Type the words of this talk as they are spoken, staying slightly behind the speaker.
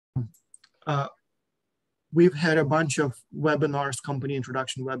Uh, we've had a bunch of webinars, company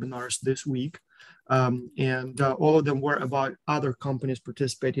introduction webinars this week, and all of them were about other companies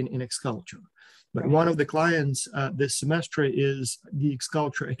participating in XCulture. But one of the clients this semester is the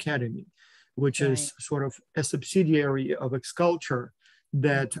XCulture Academy, which is sort of a subsidiary of XCulture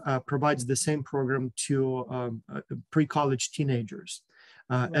that provides the same program to pre-college teenagers,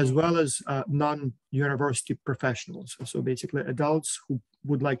 as well as non-university professionals. So basically adults who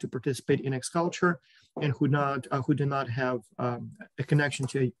would like to participate in XCulture and who do not have a connection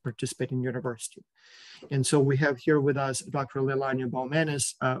to participate in university. And so we have here with us Dr. Leilani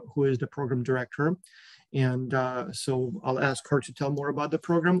Baumanis, who is the program director. And so I'll ask her to tell more about the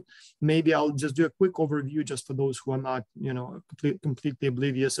program. Maybe I'll just do a quick overview just for those who are not, completely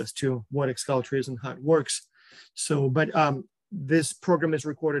oblivious as to what XCulture is and how it works. So, but this program is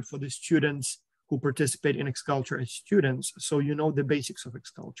recorded for the students who participate in XCulture as students, so you know the basics of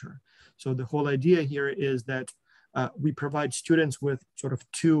XCulture. So the whole idea here is that we provide students with sort of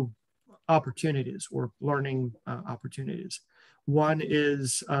two opportunities or learning opportunities. One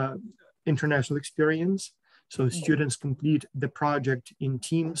is international experience. So students complete the project in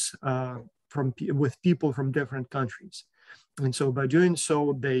teams with people from different countries. And so by doing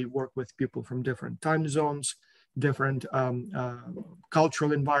so, they work with people from different time zones, different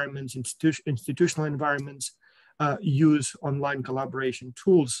cultural environments, institutional environments, use online collaboration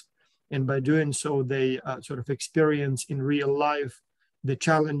tools. And by doing so, they sort of experience in real life the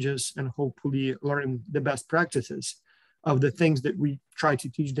challenges and hopefully learn the best practices of the things that we try to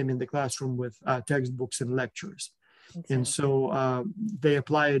teach them in the classroom with textbooks and lectures. Exactly. And so they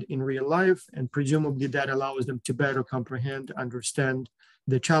apply it in real life, and presumably that allows them to better comprehend, understand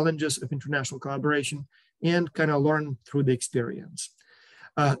the challenges of international collaboration, and kind of learn through the experience.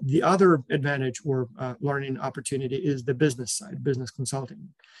 The other advantage or learning opportunity is the business side, business consulting.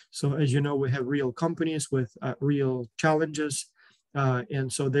 So as you know, we have real companies with real challenges.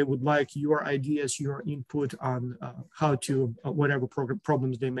 And so they would like your ideas, your input on how to, whatever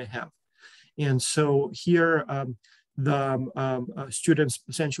problems they may have. And so here, the students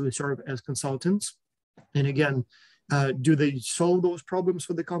essentially serve as consultants. And again, do they solve those problems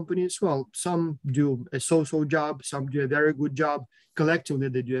for the companies? Well, some do a so-so job, some do a very good job. Collectively,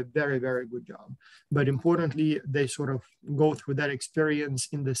 they do a very, very good job. But importantly, they sort of go through that experience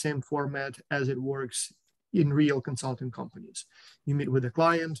in the same format as it works in real consulting companies. You meet with a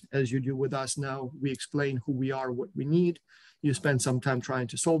client, as you do with us now. We explain who we are, what we need. You spend some time trying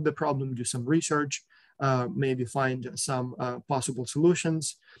to solve the problem, do some research, maybe find some possible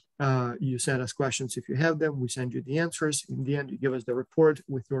solutions. You send us questions if you have them. We send you the answers. In the end, you give us the report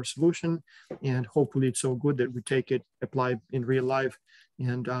with your solution. And hopefully it's so good that we take it, apply in real life,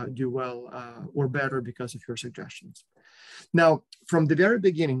 and do well or better because of your suggestions. Now, from the very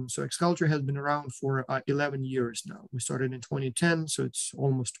beginning, so XCulture has been around for 11 years now. We started in 2010, so it's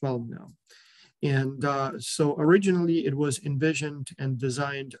almost 12 now. And so originally it was envisioned and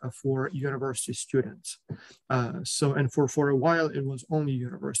designed for university students. And for a while, it was only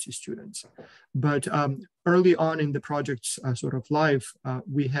university students. But early on in the project's sort of life,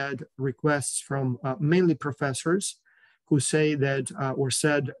 we had requests from mainly professors who say that or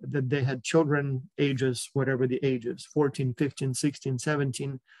said that they had children ages, whatever the ages, 14, 15, 16,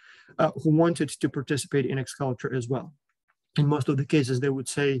 17, who wanted to participate in XCulture as well. In most of the cases, they would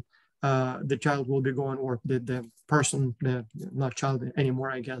say the child will be going, or the person, not child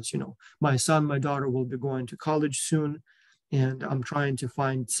anymore, I guess, my son, my daughter will be going to college soon, and I'm trying to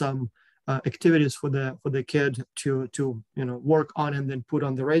find some activities for the kid to work on and then put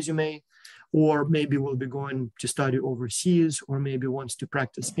on the resume. Or maybe will be going to study overseas, or maybe wants to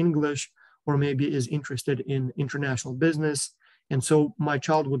practice English, or maybe is interested in international business. And so my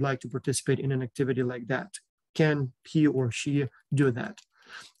child would like to participate in an activity like that. Can he or she do that?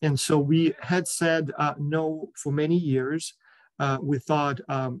 And so we had said no for many years. We thought,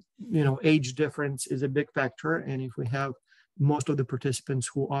 age difference is a big factor. And if we have most of the participants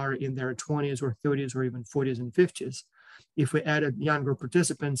who are in their 20s or 30s or even 40s and 50s, if we added younger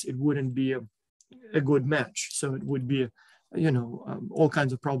participants, it wouldn't be a good match. So it would be, all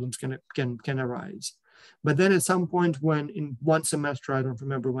kinds of problems can arise. But then at some point when in one semester, I don't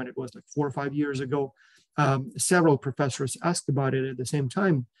remember when it was, like 4 or 5 years ago, several professors asked about it at the same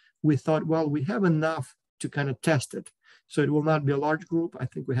time. We thought, well, we have enough to kind of test it. So it will not be a large group. I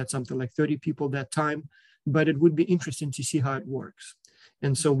think we had something like 30 people that time, but it would be interesting to see how it works.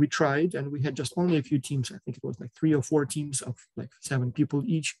 And so we tried, and we had just only a few teams. I think it was like 3 or 4 teams of like 7 people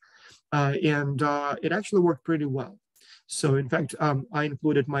each. And it actually worked pretty well. So in fact, I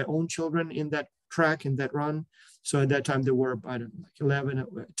included my own children in that track in that run. So at that time they were, I don't know, like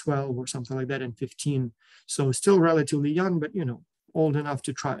 11, 12 or something like that, and 15. So still relatively young, but old enough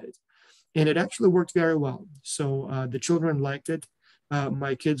to try it. And it actually worked very well. So the children liked it.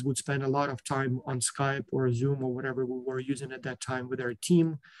 My kids would spend a lot of time on Skype or Zoom or whatever we were using at that time with our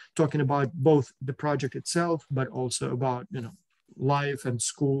team, talking about both the project itself, but also about, life and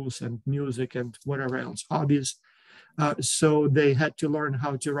schools and music and whatever else, hobbies. So they had to learn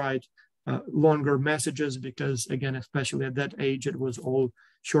how to write longer messages because, again, especially at that age, it was all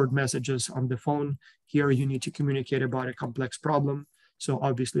short messages on the phone. Here you need to communicate about a complex problem. So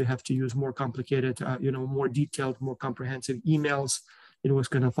obviously you have to use more complicated, more detailed, more comprehensive emails. It was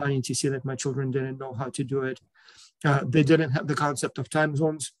kind of funny to see that my children didn't know how to do it. They didn't have the concept of time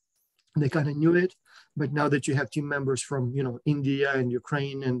zones. They kind of knew it, but now that you have team members from, India and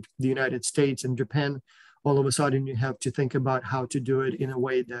Ukraine and the United States and Japan, all of a sudden you have to think about how to do it in a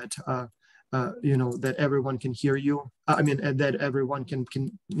way that, that everyone can hear you. That everyone can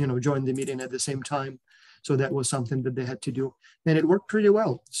join the meeting at the same time. So that was something that they had to do, and it worked pretty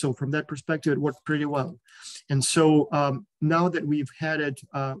well. So from that perspective, it worked pretty well. And so now that we've had it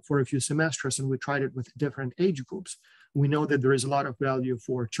for a few semesters and we tried it with different age groups, we know that there is a lot of value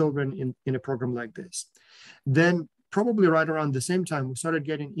for children in a program like this. Then probably right around the same time, we started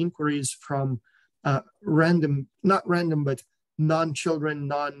getting inquiries from not random, but non-children,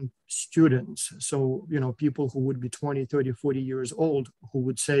 non-students. So, people who would be 20, 30, 40 years old who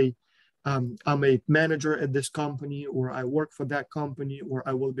would say, I'm a manager at this company, or I work for that company, or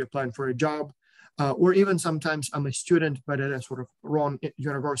I will be applying for a job, or even sometimes I'm a student, but at a sort of wrong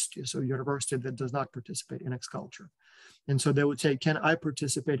university, so university that does not participate in XCulture. And so they would say, can I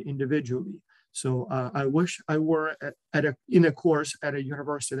participate individually? So I wish I were in a course at a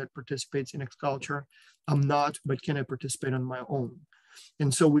university that participates in XCulture. I'm not, but can I participate on my own?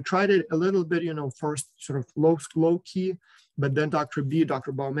 And so we tried it a little bit, first sort of low key, but then Dr.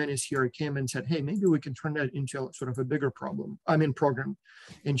 Baumanis here came and said, hey, maybe we can turn that into sort of a bigger program.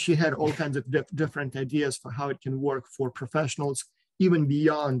 And she had all kinds of different ideas for how it can work for professionals, even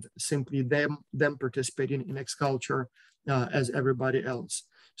beyond simply them participating in XCulture as everybody else.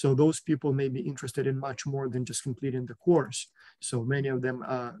 So those people may be interested in much more than just completing the course. So many of them,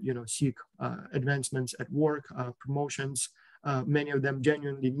 seek advancements at work, promotions. Many of them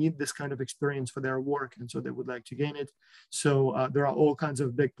genuinely need this kind of experience for their work, and so they would like to gain it. So there are all kinds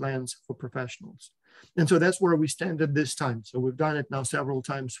of big plans for professionals. And so that's where we stand at this time. So we've done it now several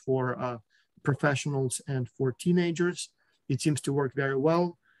times for professionals and for teenagers. It seems to work very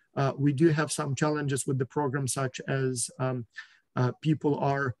well. We do have some challenges with the program, such as people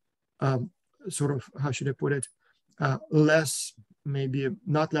are sort of, how should I put it, less, maybe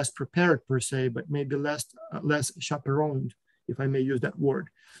not less prepared per se, but maybe less chaperoned, if I may use that word.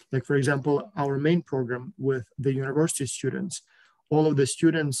 Like, for example, our main program with the university students, all of the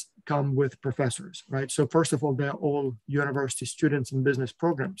students come with professors, right? So first of all, they're all university students in business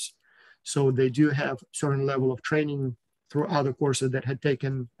programs. So they do have certain level of training through other courses that had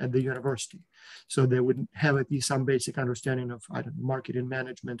taken at the university. So they would have at least some basic understanding of, marketing,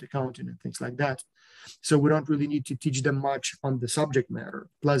 management, accounting, and things like that. So we don't really need to teach them much on the subject matter.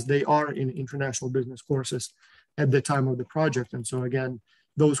 Plus they are in international business courses at the time of the project. And so again,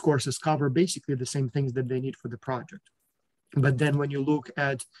 those courses cover basically the same things that they need for the project. But then when you look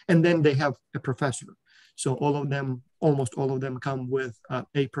at, and then they have a professor. So almost all of them come with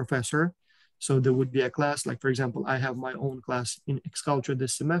a professor. So there would be a class, like, for example, I have my own class in XCulture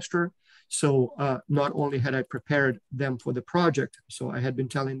this semester. So not only had I prepared them for the project, so I had been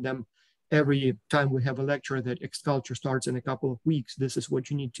telling them every time we have a lecture that XCulture starts in a couple of weeks, this is what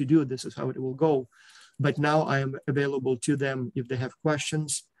you need to do, this is how it will go. But now I am available to them if they have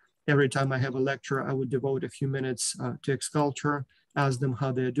questions. Every time I have a lecture, I would devote a few minutes to XCulture, ask them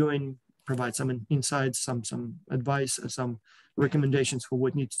how they're doing, provide some insights, some advice, some recommendations for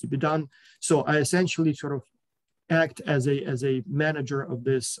what needs to be done. So I essentially sort of act as a manager of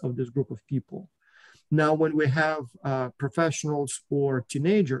this group of people. Now, when we have professionals or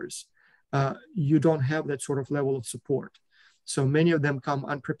teenagers, you don't have that sort of level of support. So many of them come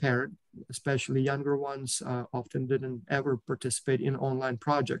unprepared, especially younger ones, often didn't ever participate in online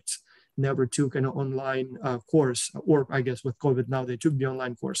projects, never took an online course, or I guess with COVID now they took the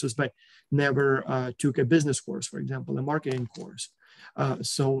online courses, but never took a business course, for example, a marketing course.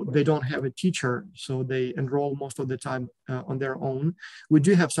 So they don't have a teacher, so they enroll most of the time on their own. We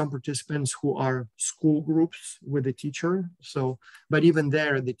do have some participants who are school groups with a teacher. So, but even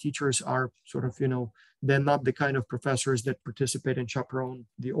there, the teachers are sort of, they're not the kind of professors that participate and chaperone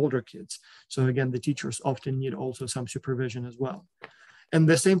the older kids. So again, the teachers often need also some supervision as well. And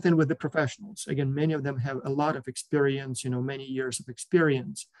the same thing with the professionals. Again, many of them have a lot of experience, many years of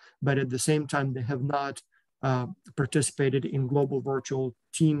experience, but at the same time, they have not participated in global virtual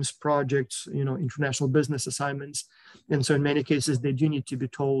teams projects, international business assignments. And so in many cases, they do need to be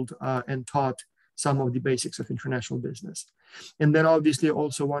told and taught some of the basics of international business. And then obviously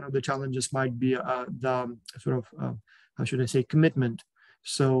also one of the challenges might be the sort of, how should I say, commitment.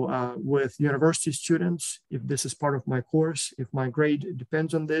 So with university students, if this is part of my course, if my grade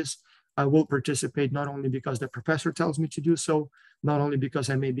depends on this, I will participate not only because the professor tells me to do so, not only because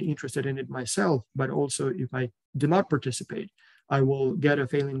I may be interested in it myself, but also if I do not participate, I will get a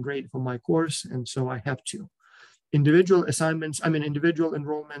failing grade for my course, and so I have to. Individual assignments, individual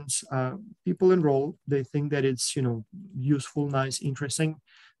enrollments, people enroll, they think that it's, useful, nice, interesting,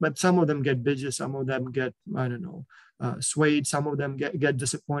 but some of them get busy, some of them get, I don't know, swayed, some of them get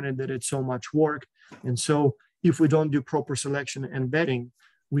disappointed that it's so much work. And so if we don't do proper selection and vetting,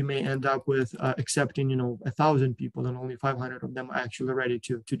 we may end up with accepting, 1,000 people and only 500 of them are actually ready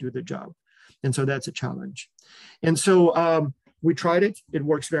to do the job. And so that's a challenge. And so we tried it. It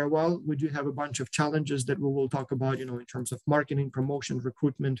works very well. We do have a bunch of challenges that we will talk about, in terms of marketing, promotion,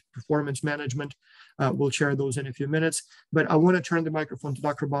 recruitment, performance management. We'll share those in a few minutes. But I want to turn the microphone to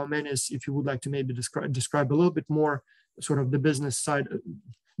Dr. Baumenis if you would like to maybe describe a little bit more sort of the business side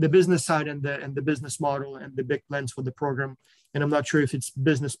and the business model and the big plans for the program. And I'm not sure if it's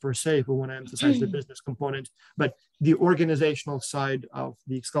business per se, if we want to emphasize the business component, but the organizational side of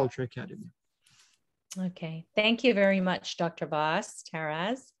the X-Culture Academy. Okay, thank you very much, Dr. Voss,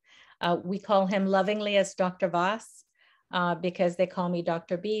 Taras. We call him lovingly as Dr. Voss because they call me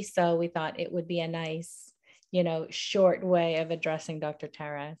Dr. B, so we thought it would be a nice, short way of addressing Dr.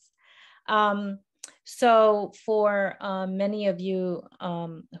 Taras. So for many of you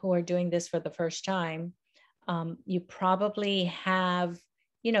who are doing this for the first time, you probably have,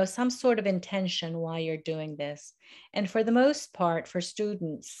 some sort of intention why you're doing this. And for the most part, for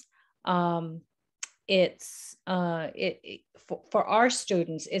students, it's for our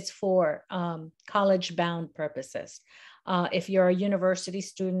students, it's for college-bound purposes. If you're a university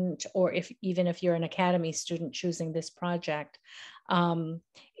student, or even if you're an academy student choosing this project,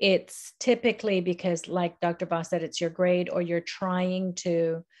 it's typically because, like Dr. Voss said, it's your grade, or you're trying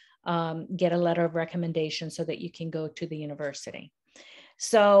to get a letter of recommendation so that you can go to the university.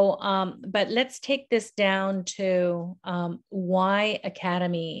 So, but let's take this down to why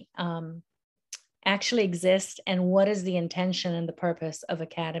Academy actually exists and what is the intention and the purpose of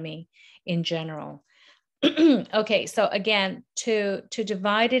Academy in general. Okay, so again, to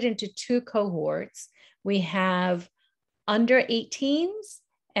divide it into two cohorts, we have under 18s,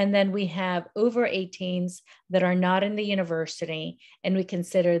 and then we have over 18s that are not in the university, and we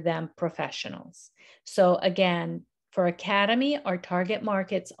consider them professionals. So again, for Academy, our target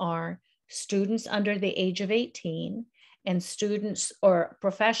markets are students under the age of 18 and students or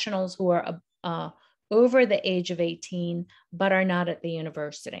professionals who are over the age of 18, but are not at the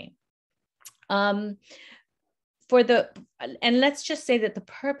university. And let's just say that the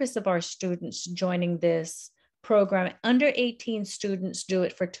purpose of our students joining this program, under 18 students do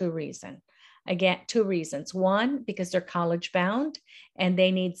it for two reasons. Again, two reasons. One, because they're college bound and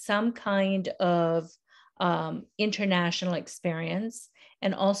they need some kind of international experience.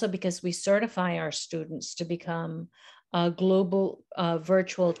 And also because we certify our students to become global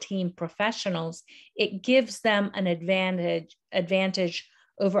virtual team professionals, it gives them an advantage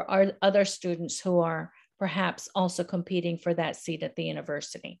over our other students who are perhaps also competing for that seat at the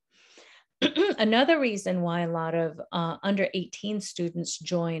university. Another reason why a lot of under 18 students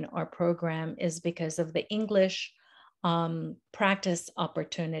join our program is because of the English practice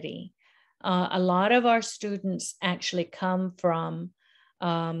opportunity. A lot of our students actually come from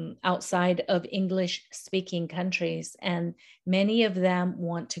outside of English speaking countries, and many of them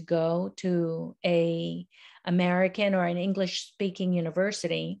want to go to an American or an English speaking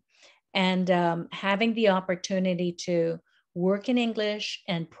university, and having the opportunity to work in English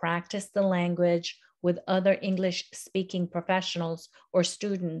and practice the language with other English speaking professionals or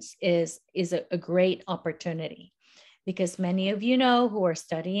students is a great opportunity. Because many of you know who are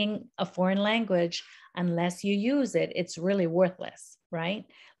studying a foreign language, unless you use it, it's really worthless, right?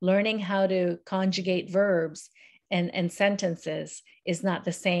 Learning how to conjugate verbs and sentences is not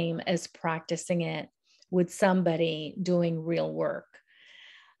the same as practicing it with somebody doing real work.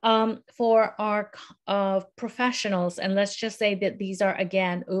 For our professionals, and let's just say that these are,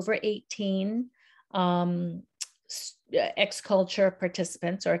 again, over 18 X-Culture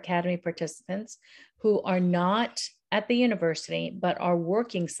participants or Academy participants who are not at the university, but are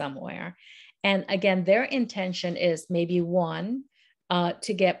working somewhere. And again, their intention is maybe one,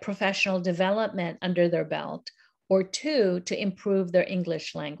 to get professional development under their belt, or two, to improve their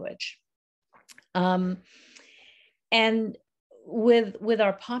English language. And with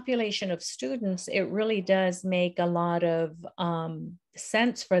our population of students, it really does make a lot of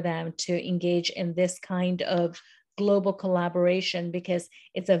sense for them to engage in this kind of global collaboration, because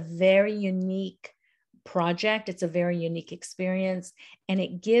it's a very unique project, it's a very unique experience, and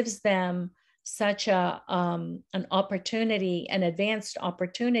it gives them such an opportunity, an advanced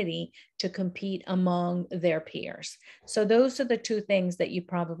opportunity to compete among their peers. So those are the two things that you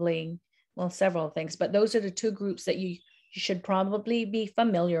probably, well, several things, but those are the two groups that you should probably be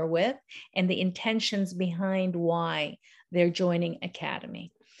familiar with, and the intentions behind why they're joining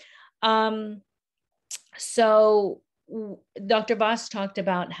Academy. So Dr. Voss talked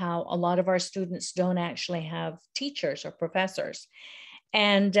about how a lot of our students don't actually have teachers or professors.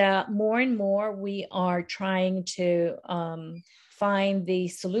 And more and more, we are trying to find the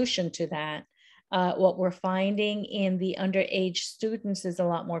solution to that. What we're finding in the underage students is a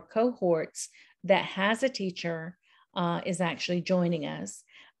lot more cohorts that has a teacher is actually joining us,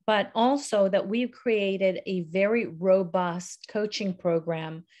 but also that we've created a very robust coaching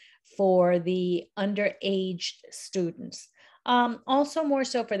program for the underage students. Also more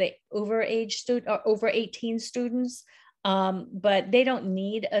so for the overage student or over 18 students, but they don't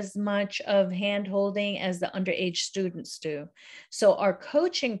need as much of hand-holding as the underage students do. So our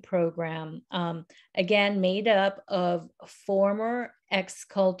coaching program, again, made up of former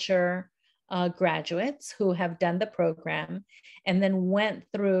X-Culture graduates who have done the program and then went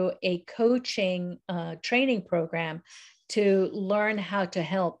through a coaching training program to learn how to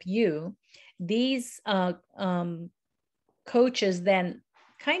help you. These coaches then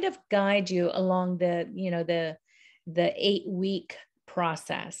kind of guide you along the 8-week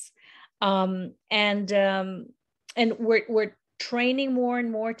process. And we're training more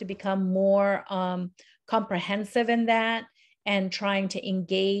and more to become more comprehensive in that, and trying to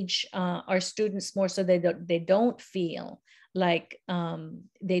engage our students more so they don't feel like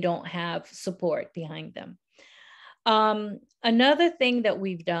they don't have support behind them. Another thing that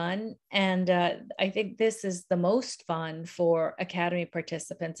we've done, and I think this is the most fun for Academy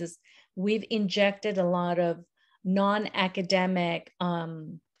participants, is we've injected a lot of non-academic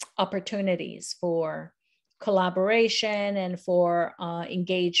opportunities for collaboration and for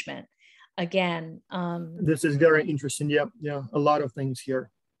engagement. Again, this is very interesting. Yeah, a lot of things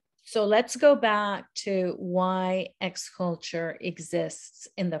here. So let's go back to why X-Culture exists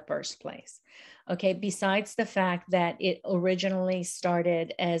in the first place. Okay, besides the fact that it originally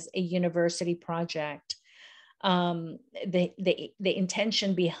started as a university project, the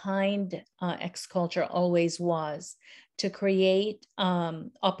intention behind X-Culture always was to create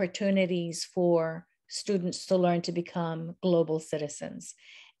opportunities for students to learn to become global citizens.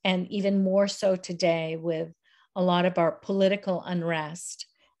 And even more so today with a lot of our political unrest,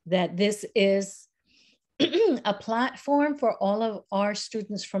 that this is a platform for all of our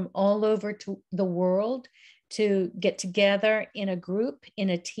students from all over the world to get together in a group,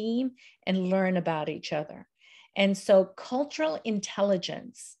 in a team, and learn about each other. And so cultural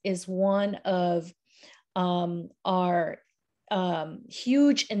intelligence is one of our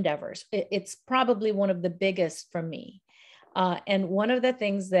huge endeavors. It's probably one of the biggest for me. And one of the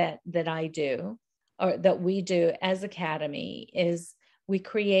things that I do, or that we do as Academy, is we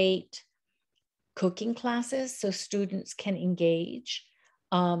create cooking classes so students can engage.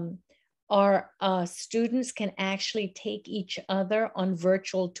 Our students can actually take each other on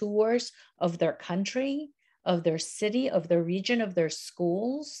virtual tours of their country, of their city, of their region, of their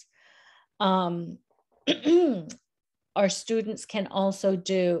schools. Our students can also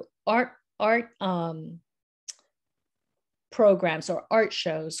do art programs or art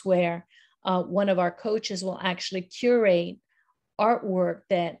shows where one of our coaches will actually curate artwork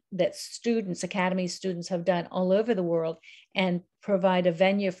that students, Academy students, have done all over the world and provide a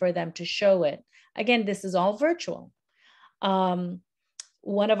venue for them to show it. Again, this is all virtual.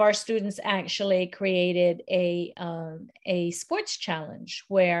 One of our students actually created a sports challenge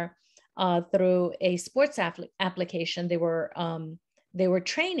where through a sports application, they were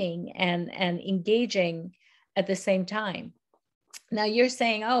training and engaging at the same time. Now you're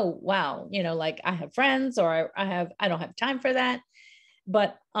saying, oh, wow, like I have friends, or I don't have time for that.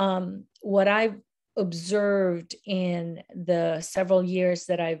 But what I've observed in the several years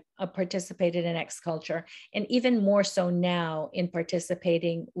that I've participated in X-Culture, and even more so now in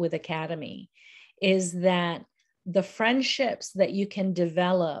participating with Academy, is that the friendships that you can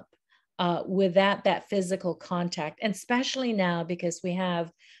develop without that physical contact, and especially now because we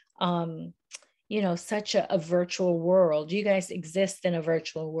have such a virtual world. You guys exist in a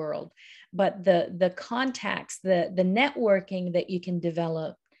virtual world, but the contacts, the networking that you can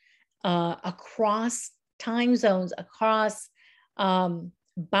develop across time zones, across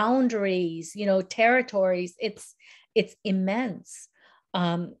boundaries, territories, it's immense.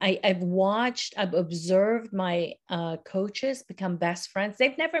 I've observed my coaches become best friends.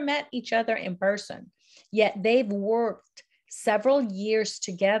 They've never met each other in person, yet they've worked several years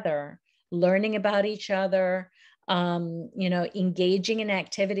together, learning about each other, engaging in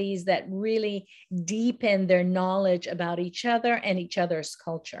activities that really deepen their knowledge about each other and each other's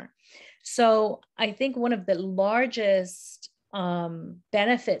culture. So I think one of the largest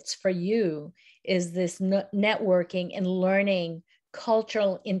benefits for you is this networking and learning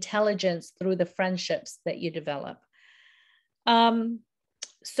cultural intelligence through the friendships that you develop.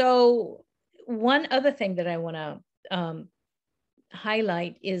 So one other thing that I want to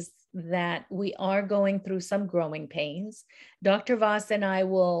highlight is that we are going through some growing pains. Dr. Voss and I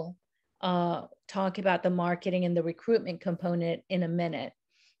will talk about the marketing and the recruitment component in a minute.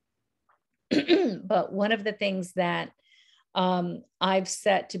 But one of the things that I've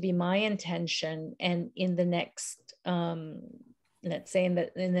set to be my intention, and in the next, let's say in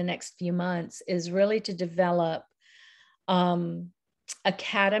the next few months, is really to develop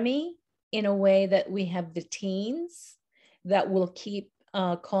academy in a way that we have the teens that will keep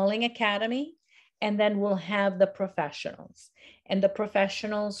calling academy, and then we'll have the professionals, and the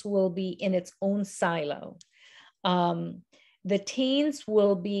professionals will be in its own silo. The teens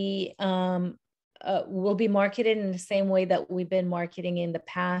will be marketed in the same way that we've been marketing in the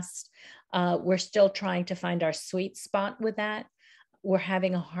past. We're still trying to find our sweet spot with that. We're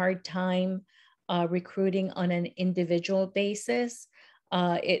having a hard time recruiting on an individual basis.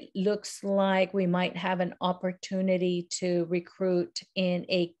 It looks like we might have an opportunity to recruit in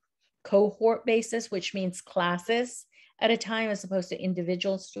a cohort basis, which means classes at a time as opposed to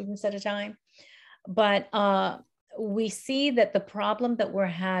individual students at a time. But we see that the problem that we're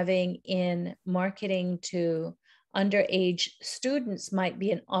having in marketing to underage students might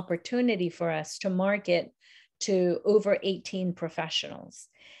be an opportunity for us to market to over 18 professionals.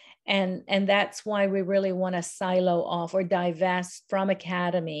 And that's why we really want to silo off or divest from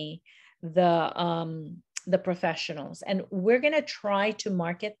academy the professionals. And we're going to try to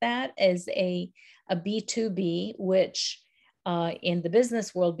market that as a B2B, which in the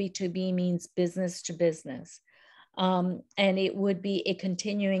business world, B2B means business to business. And it would be a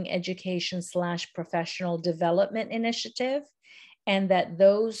continuing education / professional development initiative. And that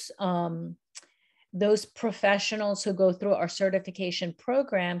those professionals who go through our certification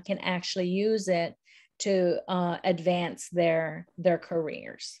program can actually use it to advance their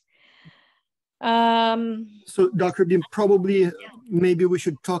careers. So Dr. Dean, probably maybe we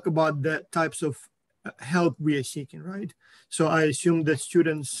should talk about the types of help we are seeking, right? So I assume that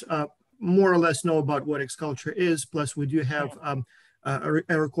students more or less know about what XCulture is, plus we do have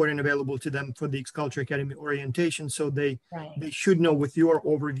a recording available to them for the XCulture Academy orientation. So they should know with your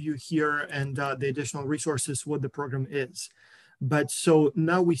overview here and the additional resources what the program is. But so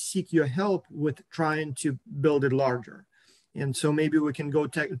now we seek your help with trying to build it larger. And so maybe we can go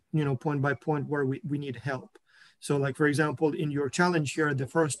point by point where we need help. So like, for example, in your challenge here, the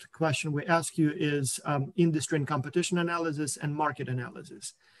first question we ask you is industry and competition analysis and market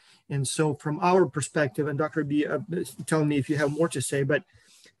analysis. And so from our perspective, and Dr. B, tell me if you have more to say, but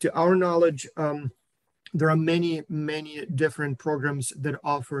to our knowledge, there are many, many different programs that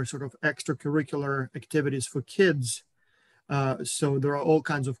offer sort of extracurricular activities for kids. So there are all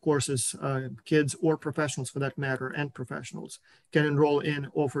kinds of courses, kids or professionals for that matter, and professionals can enroll in,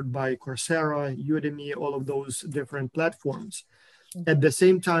 offered by Coursera, Udemy, all of those different platforms. At the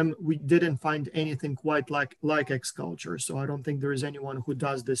same time, we didn't find anything quite like XCulture. So I don't think there is anyone who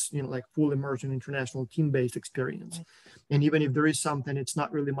does this, like full immersion international team-based experience. And even if there is something, it's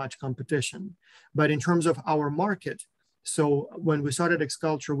not really much competition. But in terms of our market, so when we started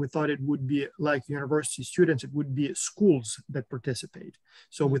XCulture, we thought it would be like university students, it would be schools that participate.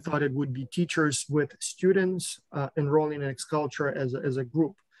 So we thought it would be teachers with students enrolling in XCulture as a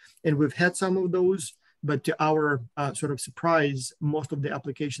group. And we've had some of those. But to our sort of surprise, most of the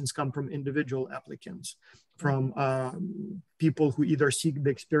applications come from individual applicants, from people who either seek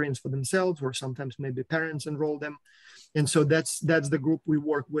the experience for themselves or sometimes maybe parents enroll them. And so that's the group we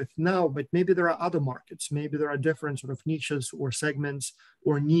work with now, but maybe there are other markets. Maybe there are different sort of niches or segments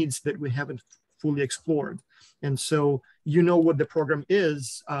or needs that we haven't fully explored. And so you know what the program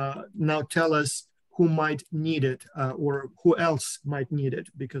is. Now tell us who might need it or who else might need it,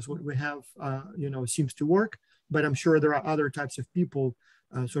 because what we have, seems to work, but I'm sure there are other types of people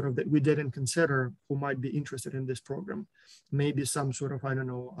sort of that we didn't consider who might be interested in this program. Maybe some sort of,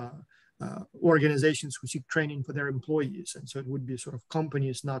 organizations who seek training for their employees. And so it would be sort of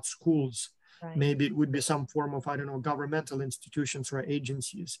companies, not schools. Right. Maybe it would be some form of, governmental institutions or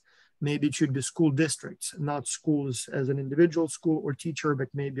agencies. Maybe it should be school districts, not schools as an individual school or teacher, but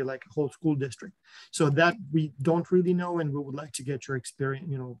maybe like a whole school district. So that we don't really know, and we would like to get your experience,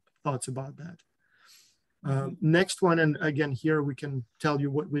 thoughts about that. Next one, and again, here we can tell you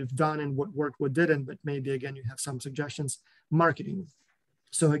what we've done and what worked, what didn't, but maybe again, you have some suggestions. Marketing.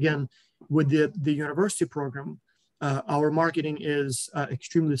 So again, with the university program, our marketing is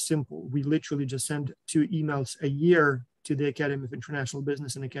extremely simple. We literally just send 2 emails a year to the Academy of International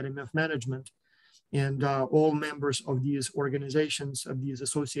Business and Academy of Management. And all members of these organizations, of these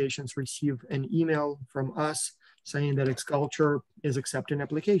associations, receive an email from us saying that XCulture is accepting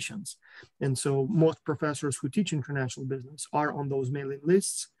applications. And so most professors who teach international business are on those mailing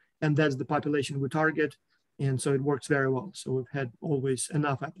lists, and that's the population we target. And so it works very well. So we've had always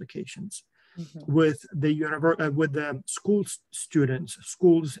enough applications. Mm-hmm. With the school students,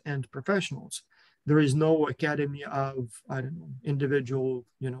 schools and professionals, there is no academy of, individual,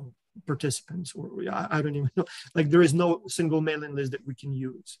 participants, or I don't even know, like there is no single mailing list that we can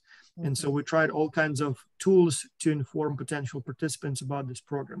use. Mm-hmm. And so we tried all kinds of tools to inform potential participants about this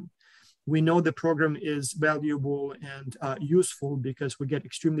program. We know the program is valuable and useful because we get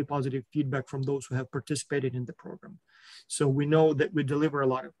extremely positive feedback from those who have participated in the program. So we know that we deliver a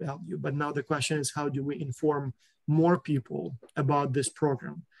lot of value, but now the question is, how do we inform more people about this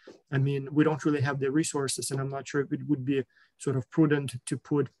program? I mean, we don't really have the resources, and I'm not sure if it would be sort of prudent to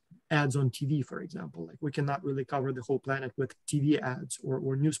put ads on TV, for example. Like we cannot really cover the whole planet with TV ads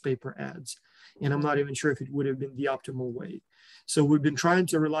or newspaper ads. And I'm not even sure if it would have been the optimal way. So we've been trying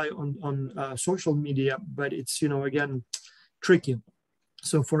to rely on social media, but it's, again, tricky.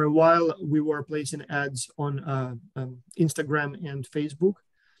 So for a while, we were placing ads on Instagram and Facebook,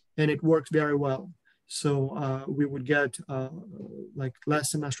 and it worked very well. So we would get, like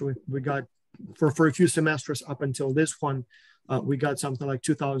last semester, we got, for a few semesters up until this one, we got something like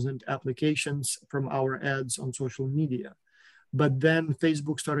 2,000 applications from our ads on social media. But then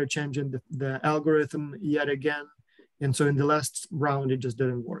Facebook started changing the algorithm yet again. And so in the last round, it just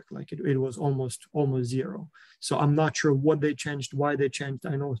didn't work. Like it was almost zero. So I'm not sure what they changed, why they changed.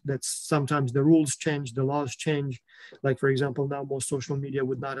 I know that sometimes the rules change, the laws change. Like, for example, now most social media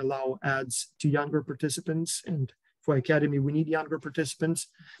would not allow ads to younger participants. And for Academy, we need younger participants.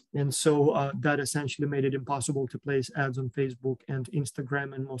 And so that essentially made it impossible to place ads on Facebook and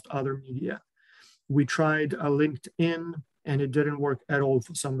Instagram and most other media. We tried LinkedIn, and it didn't work at all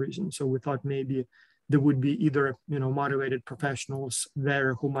for some reason. So we thought maybe there would be either, motivated professionals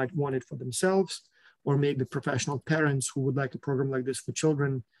there who might want it for themselves, or maybe professional parents who would like a program like this for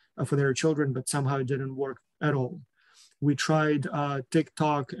children, for their children, but somehow it didn't work at all. We tried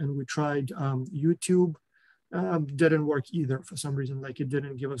TikTok and we tried YouTube. Didn't work either for some reason. Like it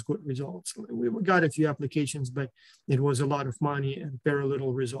didn't give us good results. We got a few applications, but it was a lot of money and very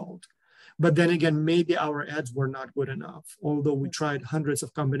little result. But then again, maybe our ads were not good enough. Although we tried hundreds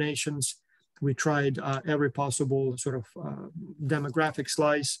of combinations, we tried every possible sort of demographic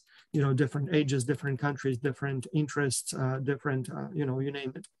slice, different ages, different countries, different interests, different, you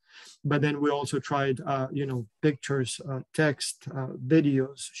name it. But then we also tried, pictures, text,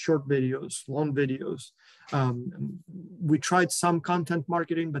 videos, short videos, long videos. We tried some content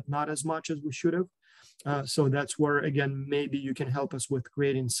marketing, but not as much as we should have. So that's where, again, maybe you can help us with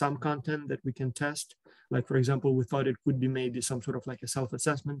creating some content that we can test. Like, for example, we thought it could be maybe some sort of like a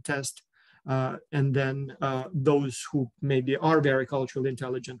self-assessment test. And then those who maybe are very culturally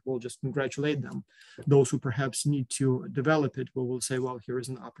intelligent, we'll just congratulate them. Those who perhaps need to develop it, we will say, well, here is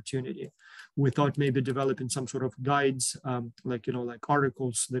an opportunity. We thought maybe developing some sort of guides, like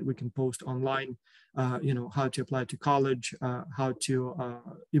articles that we can post online, how to apply to college, how to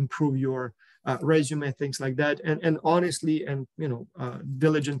improve your resume, things like that. And honestly, and,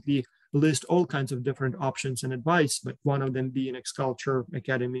 diligently list all kinds of different options and advice, but one of them being XCulture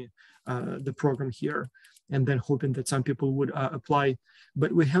Academy, the program here, and then hoping that some people would apply.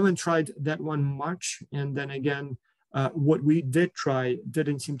 But we haven't tried that one much. And then again, what we did try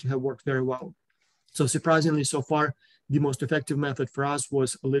didn't seem to have worked very well. So surprisingly, so far, the most effective method for us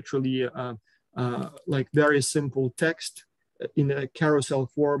was literally like very simple text in a carousel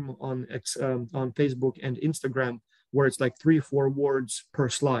form on Facebook and Instagram, where it's like 3-4 words per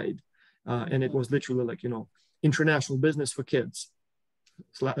slide. And it was literally like, international business for kids.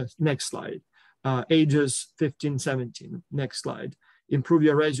 Next slide. ages 15, 17. Next slide. Improve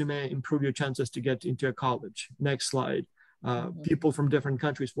your resume, improve your chances to get into a college. Next slide. People from different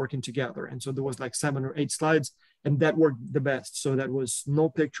countries working together. And so there was like 7 or 8 slides, and that worked the best. So that was no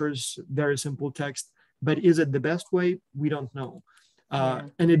pictures, very simple text. But is it the best way? We don't know.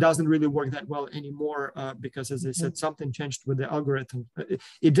 And it doesn't really work that well anymore because, as I said, something changed with the algorithm.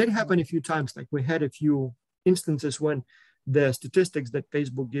 It did happen a few times. Like we had a few instances when the statistics that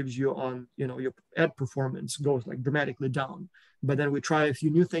Facebook gives you on, your ad performance goes like dramatically down. But then we try a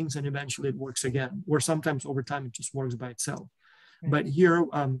few new things and eventually it works again. Or sometimes over time it just works by itself. Right. But here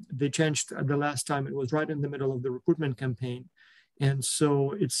they changed the last time. It was right in the middle of the recruitment campaign. And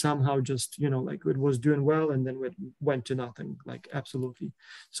so it somehow just, like it was doing well and then it went to nothing, like absolutely.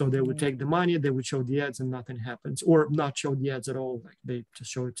 So they would take the money, they would show the ads and nothing happens, or not show the ads at all. Like they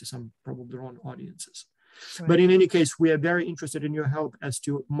just show it to some probably their own audiences. Right. But in any case, we are very interested in your help as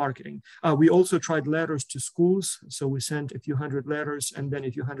to marketing. We also tried letters to schools. So we sent a few hundred letters and then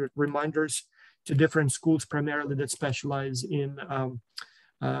a few hundred reminders to different schools, primarily that specialize in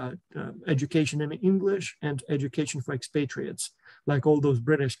education in English and education for expatriates, like all those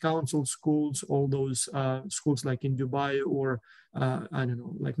British Council schools, all those schools like in Dubai or, I don't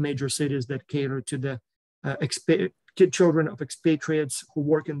know, like major cities that cater to the children of expatriates who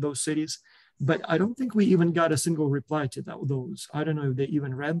work in those cities. But I don't think we even got a single reply to those. I don't know if they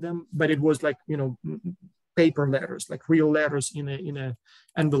even read them, but it was like, paper letters, like real letters in a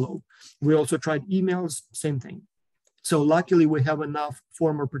envelope. We also tried emails, same thing. So luckily we have enough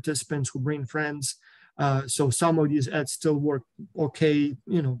former participants who bring friends. So some of these ads still work okay,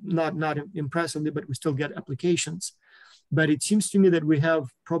 not impressively, but we still get applications. But it seems to me that we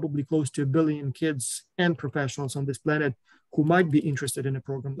have probably close to 1 billion kids and professionals on this planet who might be interested in a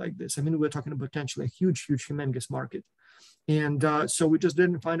program like this. I mean, we're talking about potentially a huge, humongous market. And so we just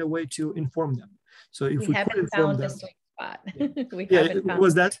didn't find a way to inform them. So if we could inform them. We haven't found the sweet spot. What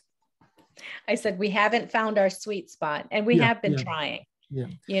was that? I said, we haven't found our sweet spot, and we have been trying,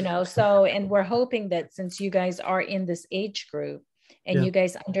 so, and we're hoping that since you guys are in this age group and you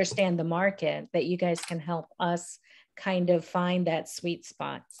guys understand the market, that you guys can help us kind of find that sweet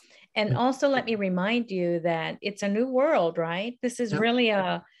spot. And also let me remind you that it's a new world, right? This is really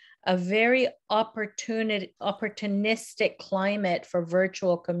a very opportunistic climate for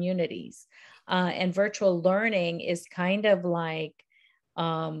virtual communities. And virtual learning is kind of like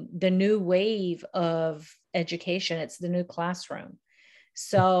the new wave of education. It's the new classroom.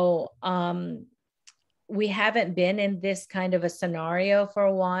 So we haven't been in this kind of a scenario for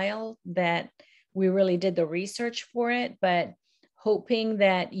a while that we really did the research for it, but hoping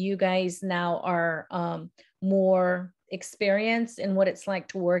that you guys now are more experienced in what it's like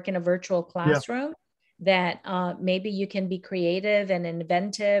to work in a virtual classroom, that maybe you can be creative and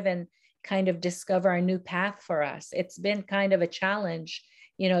inventive and kind of discover a new path for us. It's been kind of a challenge,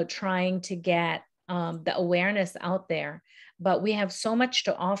 trying to get the awareness out there, but we have so much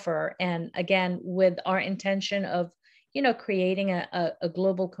to offer. And again, with our intention of, creating a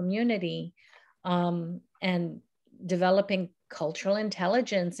global community and developing cultural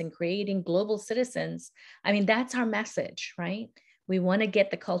intelligence and creating global citizens. I mean, that's our message, right? We want to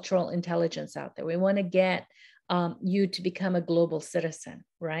get the cultural intelligence out there. We want to get you to become a global citizen,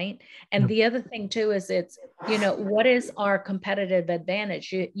 right? And the other thing too is it's, what is our competitive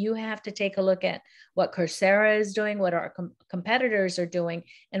advantage? You have to take a look at what Coursera is doing, what our competitors are doing,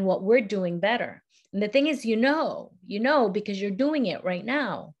 and what we're doing better. And the thing is, because you're doing it right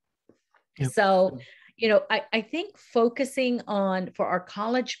now. So, I think focusing on, for our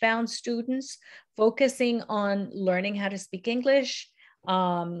college-bound students, focusing on learning how to speak English,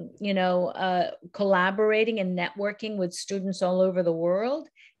 collaborating and networking with students all over the world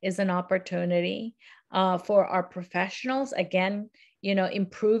is an opportunity. For our professionals, again,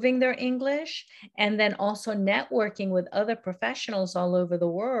 improving their English, and then also networking with other professionals all over the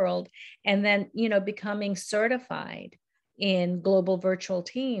world, and then, becoming certified in global virtual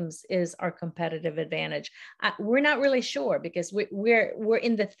teams is our competitive advantage. We're not really sure because we're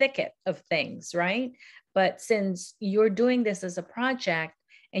in the thicket of things, right? But since you're doing this as a project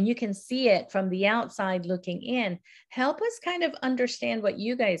and you can see it from the outside looking in, help us kind of understand what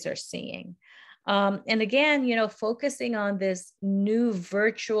you guys are seeing. And again, focusing on this new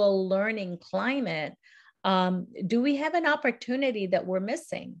virtual learning climate, do we have an opportunity that we're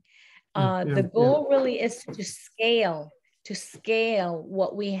missing? The goal really is to scale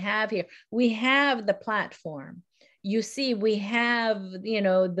what we have here. We have the platform. You see, we have,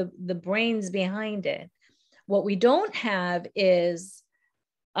 the brains behind it. What we don't have is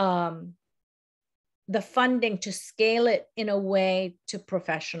the funding to scale it in a way to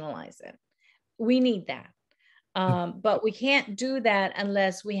professionalize it. we need that. But we can't do that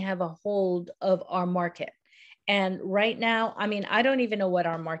unless we have a hold of our market. And right now, I mean, I don't even know what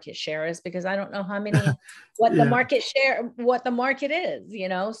our market share is, because I don't know how many, what the market share, what the market is, you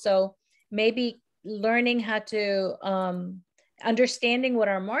know? So maybe learning how to, understanding what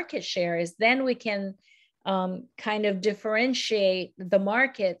our market share is, then we can kind of differentiate the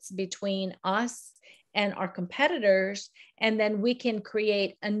markets between us and our competitors. And then we can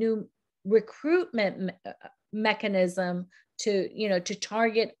create a new recruitment mechanism to, you know, to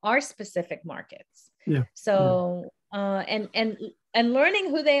target our specific markets. Yeah. So, and learning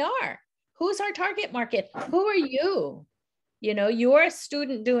who they are. Who's our target market? Who are you? You know, you're a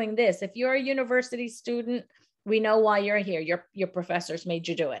student doing this. If you're a university student, we know why you're here. Your professors made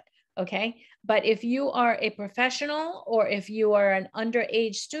you do it. Okay. But if you are a professional, or if you are an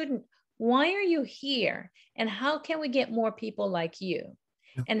underage student, why are you here? And how can we get more people like you?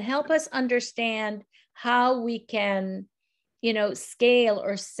 And help us understand how we can, you know, scale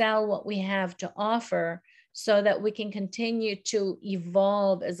or sell what we have to offer, so that we can continue to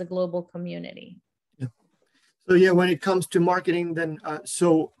evolve as a global community. Yeah. So yeah, when it comes to marketing, then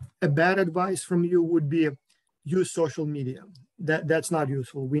so a bad advice from you would be use social media. That's not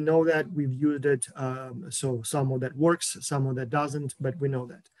useful. We know that, we've used it. So some of that works, some of that doesn't, but we know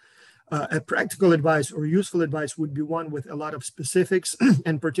that. A practical advice or useful advice would be one with a lot of specifics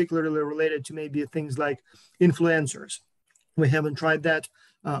and particularly related to maybe things like influencers. We haven't tried that.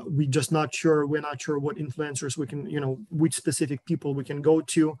 We're just not sure. We're not sure what influencers we can, you know, which specific people we can go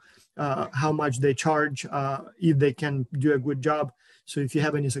to, how much they charge, if they can do a good job. So if you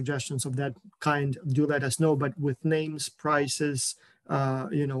have any suggestions of that kind, do let us know, but with names, prices,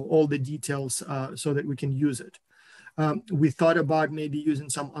 you know, all the details, so that we can use it. We thought about maybe using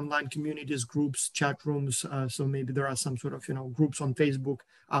some online communities, groups, chat rooms. So maybe there are some sort of, you know, groups on Facebook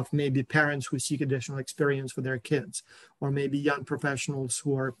of maybe parents who seek additional experience for their kids, or maybe young professionals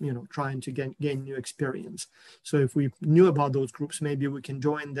who are, you know, trying to gain new experience. So if we knew about those groups, maybe we can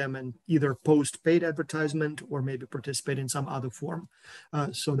join them and either post paid advertisement or maybe participate in some other form.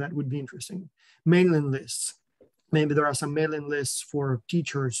 So that would be interesting. Mailing lists. Maybe there are some mailing lists for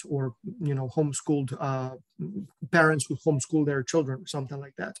teachers or, you know, homeschooled parents who homeschool their children or something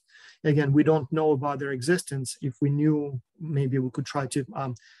like that. Again, we don't know about their existence. If we knew, maybe we could try to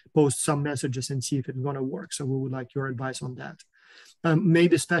post some messages and see if it's going to work. So we would like your advice on that.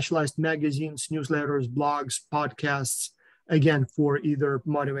 Maybe specialized magazines, newsletters, blogs, podcasts, again, for either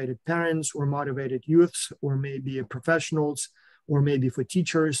motivated parents or motivated youths, or maybe professionals, or maybe for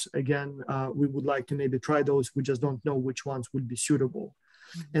teachers. Again, we would like to maybe try those. We just don't know which ones would be suitable.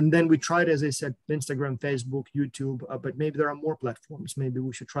 And then we tried, as I said, Instagram, Facebook, YouTube, but maybe there are more platforms. Maybe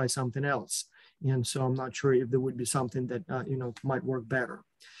we should try something else. And so I'm not sure if there would be something that, you know, might work better.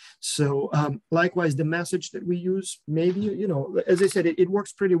 So likewise, the message that we use, maybe, you know, as I said, it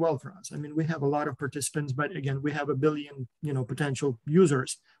works pretty well for us. I mean, we have a lot of participants, but again, we have 1 billion, you know, potential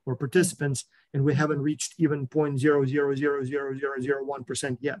users or participants, and we haven't reached even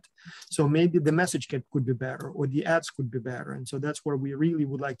 0.0000001% yet. So maybe the message could be better, or the ads could be better. And so that's where we really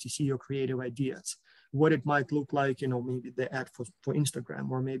would like to see your creative ideas. What it might look like, you know, maybe the ad for Instagram,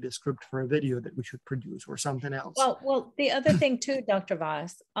 or maybe a script for a video that we should produce, or something else. Well, the other thing too, Dr.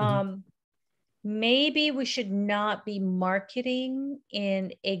 Voss, maybe we should not be marketing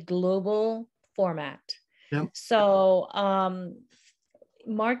in a global format. Yep. So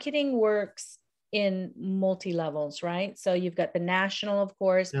marketing works in multi-levels, right? So you've got the national, of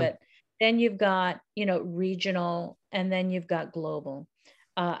course, but then you've got, you know, regional, and then you've got global.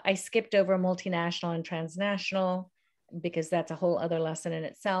 I skipped over multinational and transnational because that's a whole other lesson in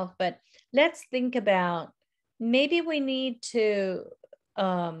itself. But let's think about, maybe we need to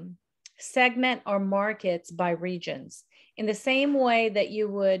segment our markets by regions in the same way that you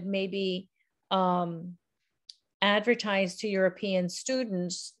would maybe advertise to European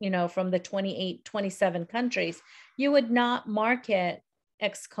students, you know, from the 27 countries. You would not market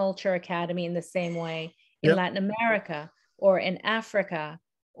X Culture Academy in the same way in Latin America, or in Africa,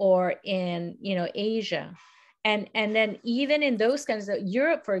 or in, you know, Asia. And then even in those kinds of,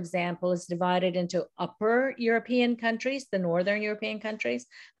 Europe, for example, is divided into upper European countries, the Northern European countries,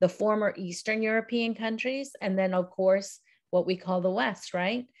 the former Eastern European countries, and then of course, what we call the West,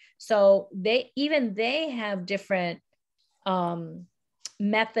 right? So they have different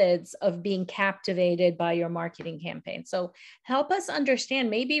methods of being captivated by your marketing campaign. So help us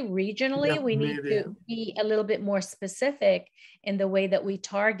understand, maybe regionally, we need to be a little bit more specific in the way that we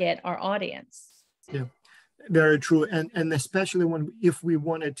target our audience. Yeah, very true. And especially if we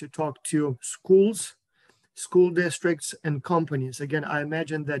wanted to talk to schools, school districts, and companies. Again, I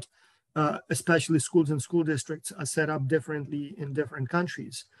imagine that especially schools and school districts are set up differently in different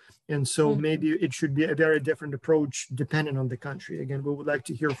countries. And so maybe it should be a very different approach depending on the country. Again, we would like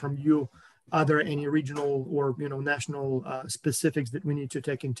to hear from you. Are there any regional or national specifics that we need to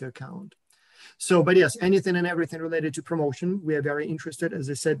take into account? So, but yes, anything and everything related to promotion, we are very interested. As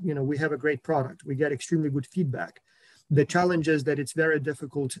I said, we have a great product. We get extremely good feedback. The challenge is that it's very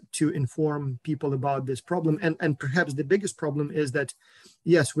difficult to inform people about this problem. And perhaps the biggest problem is that,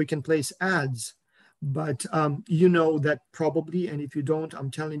 yes, we can place ads, but you know that probably, and if you don't,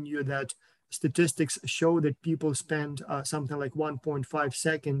 I'm telling you that statistics show that people spend something like 1.5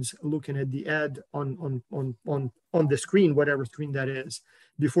 seconds looking at the ad on the screen, whatever screen that is,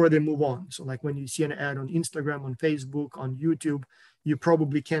 before they move on. So like when you see an ad on Instagram, on Facebook, on YouTube, you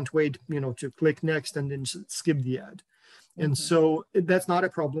probably can't wait, to click next and then skip the ad. And so that's not a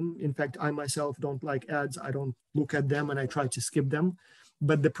problem. In fact, I myself don't like ads. I don't look at them and I try to skip them.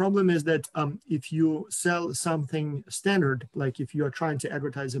 But the problem is that if you sell something standard, like if you are trying to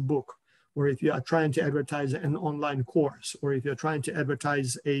advertise a book, or if you are trying to advertise an online course, or if you're trying to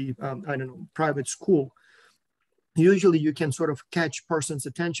advertise a, private school, usually you can sort of catch person's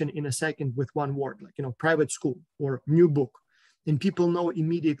attention in a second with one word, like, private school or new book. And people know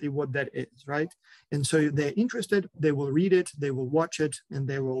immediately what that is, right? And so if they're interested, they will read it, they will watch it, and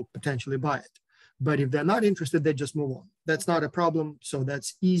they will potentially buy it. But if they're not interested, they just move on. That's not a problem. So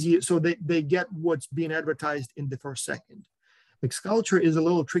that's easy. So they get what's being advertised in the first second. XCulture is a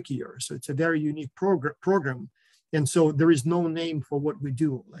little trickier. So it's a very unique program. And so there is no name for what we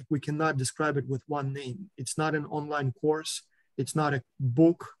do. Like we cannot describe it with one name. It's not an online course. It's not a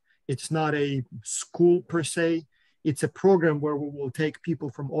book. It's not a school per se. It's a program where we will take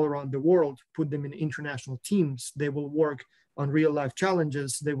people from all around the world, put them in international teams. They will work on real life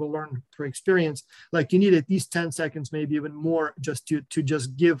challenges. They will learn through experience. Like you need at least 10 seconds, maybe even more, just to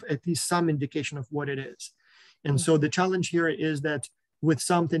just give at least some indication of what it is. And so the challenge here is that with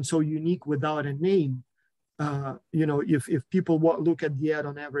something so unique without a name, if people look at the ad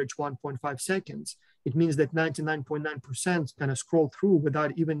on average 1.5 seconds, it means that 99.9% kind of scroll through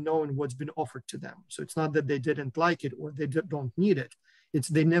without even knowing what's been offered to them. So it's not that they didn't like it or they don't need it. It's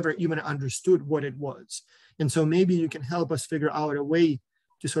they never even understood what it was. And so maybe you can help us figure out a way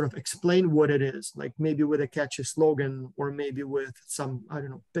to sort of explain what it is, like maybe with a catchy slogan or maybe with some,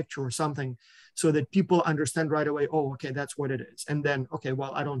 picture or something, so that people understand right away, oh, okay, that's what it is. And then, okay,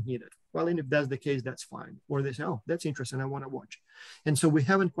 well, I don't need it. Well, and if that's the case, that's fine. Or they say, oh, that's interesting, I want to watch. And so we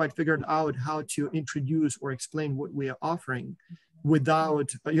haven't quite figured out how to introduce or explain what we are offering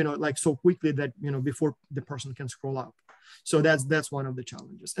without, like so quickly that, before the person can scroll up. So that's one of the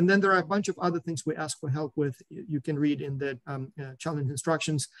challenges. And then there are a bunch of other things we ask for help with. You can read in the challenge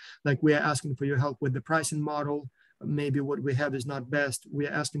instructions, like we are asking for your help with the pricing model. Maybe what we have is not best. We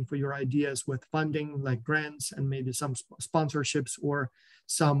are asking for your ideas with funding, like grants and maybe some sponsorships or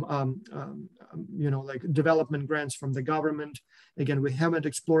some, like development grants from the government. Again, we haven't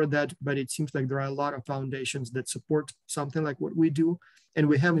explored that, but it seems like there are a lot of foundations that support something like what we do. And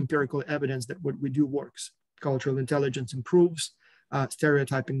we have empirical evidence that what we do works. Cultural intelligence improves,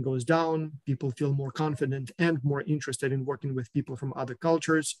 stereotyping goes down, people feel more confident and more interested in working with people from other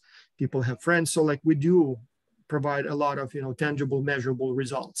cultures, people have friends. So like we do provide a lot of, tangible, measurable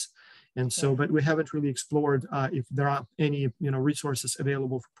results. And so, but we haven't really explored if there are any, resources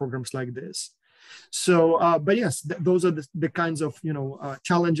available for programs like this. So, but yes, those are the kinds of,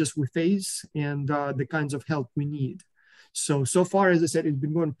 challenges we face and the kinds of help we need. So far, as I said, it's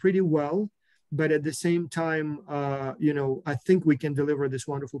been going pretty well. But at the same time, I think we can deliver this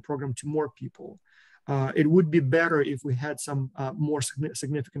wonderful program to more people. It would be better if we had some more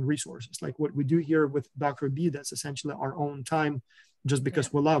significant resources, like what we do here with Dr. B. That's essentially our own time, just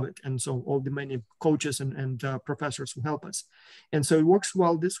because we love it. And so all the many coaches and professors who help us. And so it works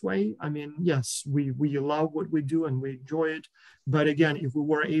well this way. I mean, yes, we love what we do and we enjoy it. But again, if we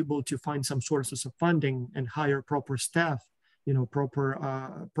were able to find some sources of funding and hire proper staff,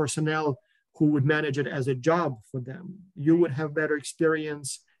 proper personnel, who would manage it as a job for them, you would have better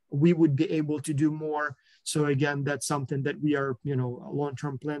experience. We would be able to do more. So again, that's something that we are,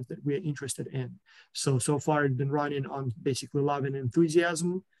 long-term plans that we are interested in. So far it's been running on basically love and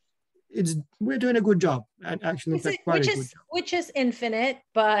enthusiasm. We're doing a good job. And actually, in fact, quite a good job. Which is infinite,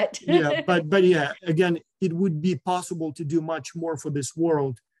 but. Yeah, but yeah, again, it would be possible to do much more for this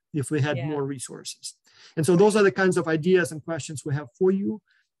world if we had more resources. And so those are the kinds of ideas and questions we have for you.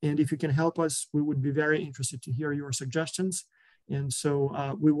 And if you can help us, we would be very interested to hear your suggestions. And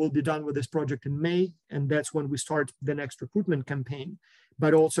so we will be done with this project in May, and that's when we start the next recruitment campaign.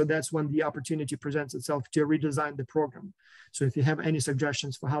 But also that's when the opportunity presents itself to redesign the program. So if you have any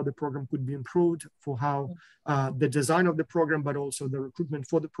suggestions for how the program could be improved, for how the design of the program, but also the recruitment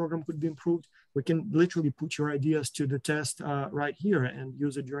for the program could be improved, we can literally put your ideas to the test right here and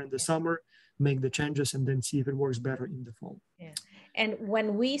use it during the summer, make the changes, and then see if it works better in the fall. Yeah. And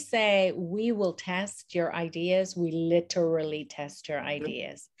when we say we will test your ideas, we literally test your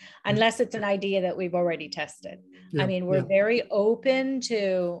ideas, unless it's an idea that we've already tested. I mean, we're very open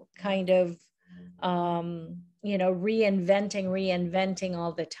to kind of, you know, reinventing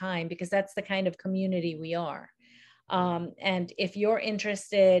all the time, because that's the kind of community we are. And if you're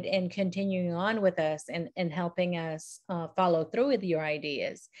interested in continuing on with us and helping us follow through with your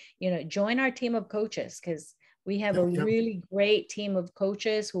ideas, you know, join our team of coaches, because we have a really great team of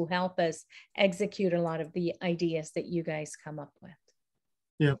coaches who help us execute a lot of the ideas that you guys come up with.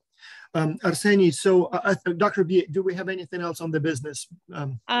 Yeah. Arseny, so Dr. B, do we have anything else on the business?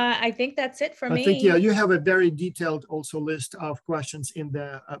 I think that's it for me. I think, yeah, you have a very detailed also list of questions in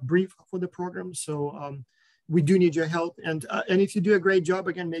the brief for the program. So we do need your help. And if you do a great job,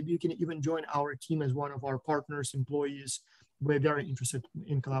 again, maybe you can even join our team as one of our partners, employees. We're very interested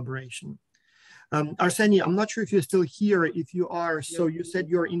in collaboration. Arseny, I'm not sure if you're still here. If you are, so you said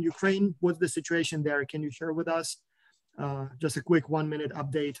you're in Ukraine. What's the situation there? Can you share with us? Just a quick 1-minute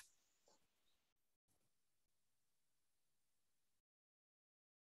update.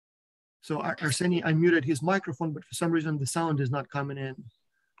 So Arseny, I muted his microphone, but for some reason the sound is not coming in.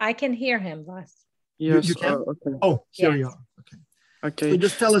 I can hear him, Vas. Yes. You can? Okay. Oh, here you are. Okay. Okay. So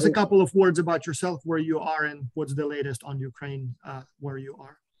just tell us a couple of words about yourself, where you are, and what's the latest on Ukraine, where you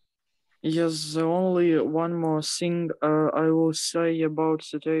are. Yes, only one more thing I will say about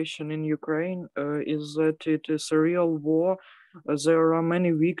situation in Ukraine is that it is a real war. There are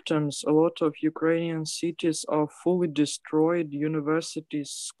many victims. A lot of Ukrainian cities are fully destroyed. Universities,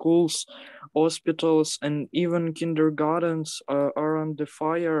 schools, hospitals, and even kindergartens are under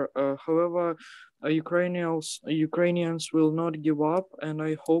fire. However, Ukrainians will not give up, and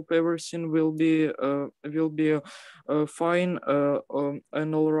I hope everything will be fine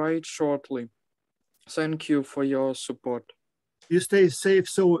and all right shortly. Thank you for your support. You stay safe.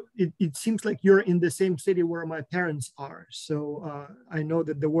 So it seems like you're in the same city where my parents are. So I know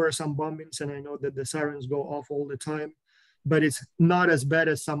that there were some bombings, and I know that the sirens go off all the time, but it's not as bad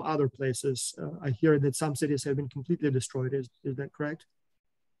as some other places. I hear that some cities have been completely destroyed. Is that correct?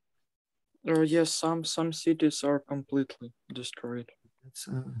 Yes, some cities are completely destroyed. That's,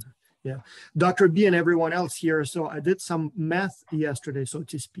 yeah, Dr. B and everyone else here. So I did some math yesterday, so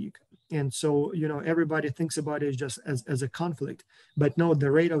to speak. And so, you know, everybody thinks about it just as a conflict, but no,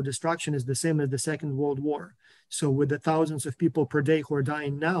 the rate of destruction is the same as the Second World War. So with the thousands of people per day who are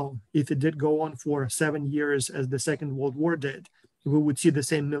dying now, if it did go on for 7 years as the Second World War did, we would see the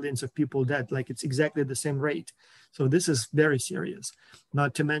same millions of people dead, like it's exactly the same rate. So this is very serious,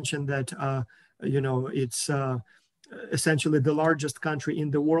 not to mention that, you know, it's essentially the largest country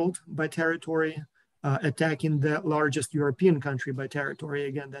in the world by territory, attacking the largest European country by territory.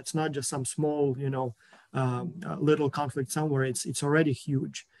 Again, that's not just some small, you know, little conflict somewhere. It's already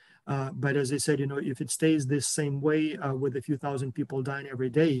huge. But as I said, you know, if it stays this same way with a few thousand people dying every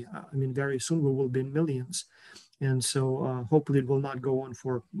day, I mean, very soon we will be in millions. And so hopefully it will not go on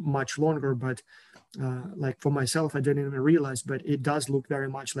for much longer. But like for myself, I didn't even realize, but it does look very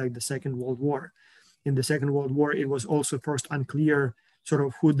much like the Second World War. In the Second World War, it was also first unclear sort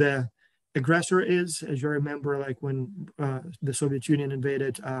of who the aggressor is. As you remember, like when the Soviet Union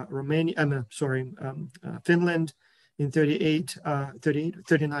invaded Finland in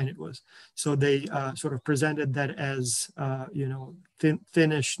 39 it was. So they sort of presented that as, you know,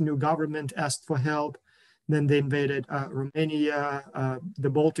 Finnish new government asked for help. Then they invaded Romania, the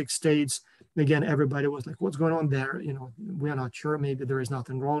Baltic states. Again, everybody was like, what's going on there? You know, we are not sure, maybe there is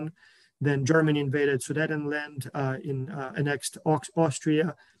nothing wrong. Then Germany invaded Sudetenland, annexed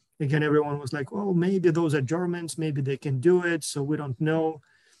Austria. Again, everyone was like, oh, maybe those are Germans, maybe they can do it, so we don't know.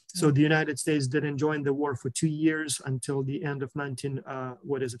 So the United States didn't join the war for 2 years until the end of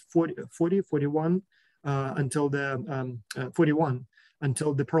 41, until the 41,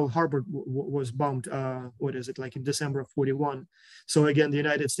 until the Pearl Harbor was bombed, like in December of 41. So again, the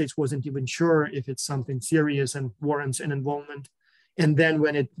United States wasn't even sure if it's something serious and warrants an involvement. And then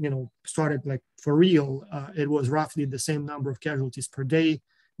when it, you know, started like for real, it was roughly the same number of casualties per day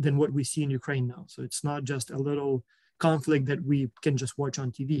than what we see in Ukraine now. So it's not just a little conflict that we can just watch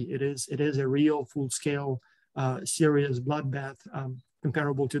on TV. It is a real full-scale, serious bloodbath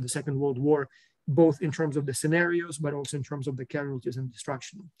comparable to the Second World War. both in terms of the scenarios, but also in terms of the casualties and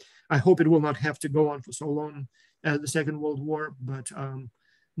destruction. I hope it will not have to go on for so long as the Second World War, but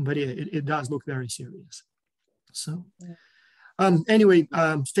it does look very serious. So anyway,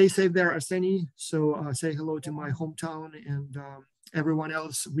 stay safe there, Arseny. So say hello to my hometown, and everyone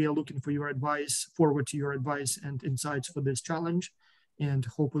else. We are looking for your advice, forward to your advice and insights for this challenge. And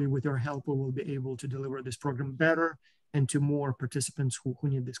hopefully with your help, we will be able to deliver this program better and to more participants who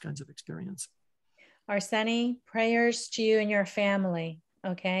need this kinds of experience. Arseny, prayers to you and your family.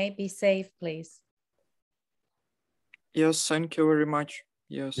 Okay, be safe, please. Yes, thank you very much.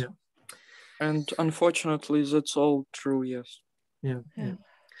 Yes. Yeah. And unfortunately, that's all true, yes. Yeah.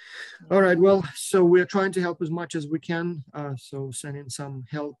 All right, well, so we're trying to help as much as we can. So sending some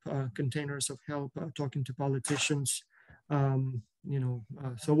help, containers of help, talking to politicians,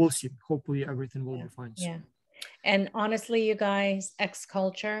 so we'll see. Hopefully everything will be fine soon. Yeah. And honestly, you guys,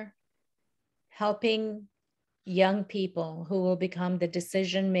 X-Culture, helping young people who will become the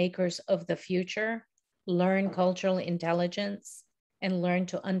decision makers of the future, learn cultural intelligence, and learn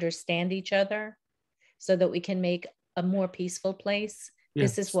to understand each other so that we can make a more peaceful place. Yeah.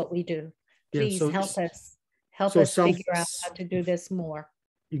 This is what we do. Please help us. Help us figure out how to do this more.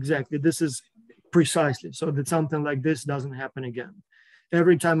 Exactly. This is precisely so that something like this doesn't happen again.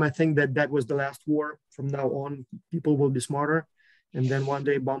 Every time I think that was the last war, from now on, people will be smarter. And then one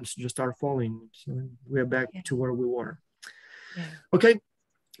day bombs just start falling. So we're back to where we were. Yeah. Okay.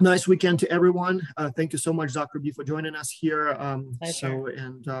 Nice weekend to everyone. Thank you so much, Dr. B, for joining us here.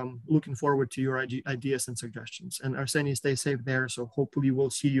 Looking forward to your ideas and suggestions. And Arseny, stay safe there. So hopefully we'll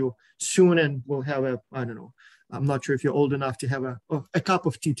see you soon, and we'll have I don't know, I'm not sure if you're old enough to have a cup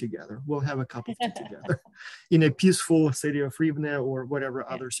of tea together. We'll have a cup of tea together in a peaceful city of Rivne or whatever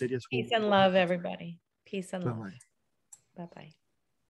other cities. Peace and love, everybody. Peace and love. Bye-bye. Bye-bye.